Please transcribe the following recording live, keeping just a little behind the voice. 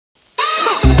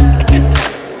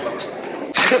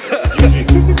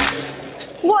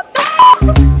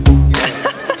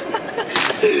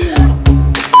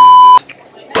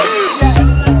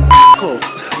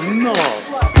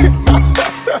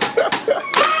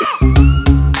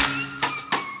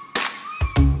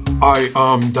I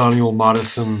am Daniel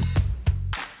Madison,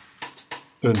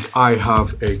 and I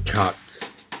have a cat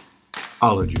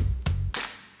allergy.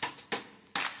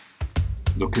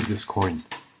 Look at this coin.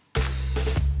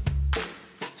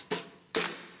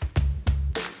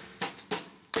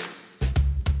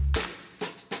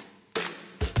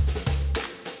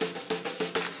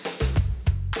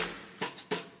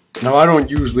 Now, I don't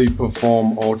usually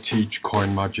perform or teach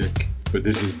coin magic, but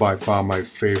this is by far my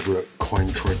favorite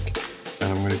coin trick,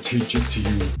 and I'm going to teach it to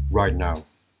you right now.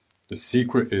 The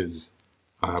secret is,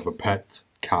 I have a pet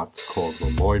cat called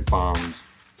Lloyd Barnes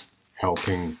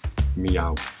helping me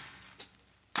out.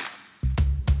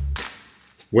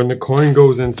 When the coin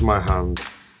goes into my hand,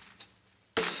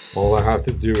 all I have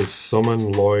to do is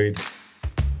summon Lloyd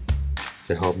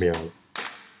to help me out.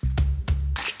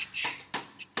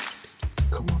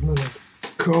 Come on, Lloyd.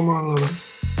 Come on, Lloyd.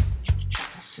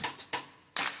 That's it.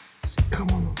 Come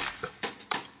on, Lloyd.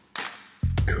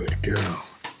 Good girl.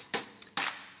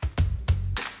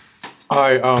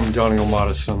 I am Daniel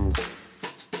Madison,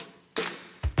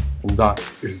 and that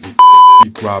is the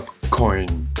grab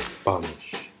coin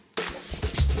banish.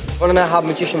 Want to know how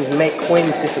magicians make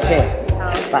coins disappear?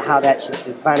 Like how they actually just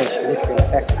vanish literally in a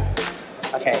second.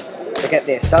 Okay, so get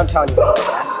this, don't tell anyone.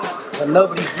 When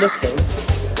nobody's looking,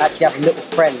 I actually have a little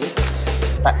friend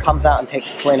that comes out and takes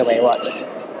the coin away. Watch.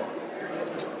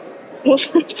 I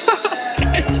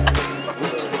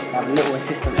have a little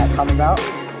assistant that comes out.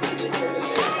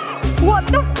 What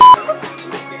the f***?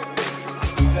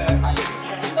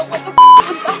 What the f***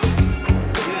 was that?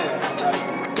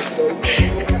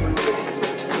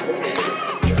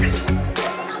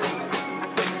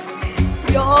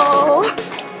 Yo!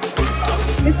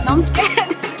 Listen, I'm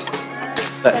scared.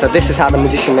 So this is how the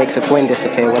magician makes a coin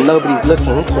disappear. When nobody's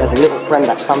looking, there's a little friend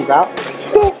that comes out.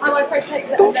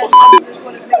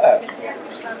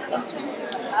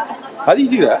 How do you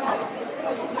do that?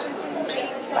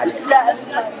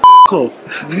 Cool.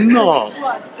 No.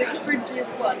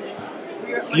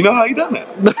 Do you know how you done that?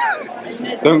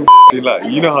 Don't lie.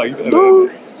 You know how you done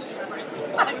that?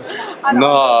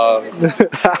 No.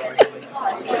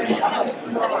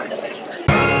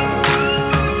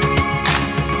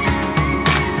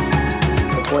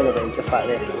 The coin away just like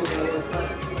this.